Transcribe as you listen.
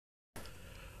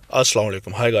Assalamu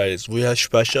alaikum. Hi guys, we have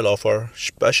special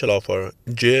offer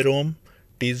J-Room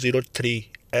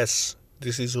T03S.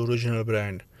 This is original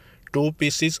brand. Two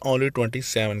pieces only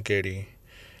 27 KD.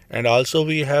 And also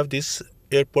we have this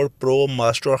Airpod Pro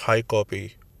Master High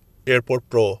Copy. Airpod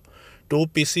Pro. Two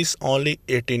pieces only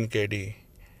 18 KD.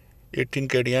 18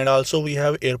 KD. And also we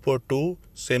have Airpod 2,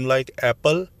 same like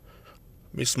Apple.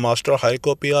 This Master High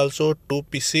Copy also two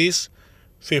pieces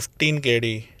 15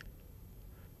 KD.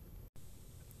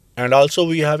 And also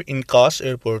we have Incas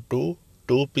Airport 2,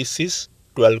 two pieces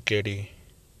 12 KD.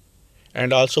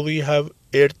 And also we have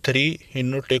Air 3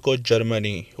 Hinoteco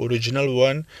Germany, original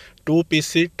one, two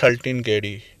pieces 13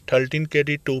 KD. 13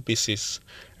 KD two pieces.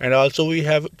 And also we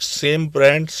have same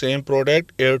brand, same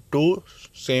product, Air 2,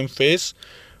 same face,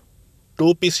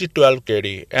 two pieces 12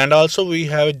 KD. And also we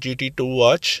have GT2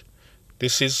 watch.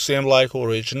 This is same like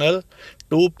original,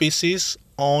 two pieces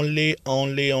only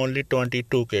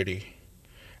 22 KD.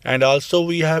 And also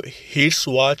we have his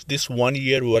watch, this 1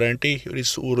 year warranty,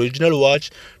 this original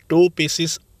watch, two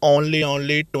pieces only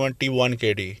 21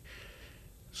 KD.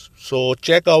 So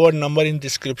check our number in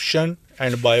description,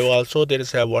 and bio also there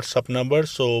is a WhatsApp number.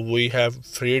 So we have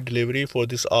free delivery for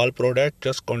this all product.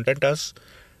 Just contact us,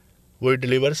 we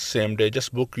deliver same day.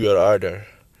 Just book your order.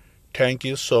 Thank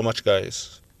you so much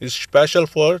guys. It's special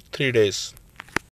for 3 days.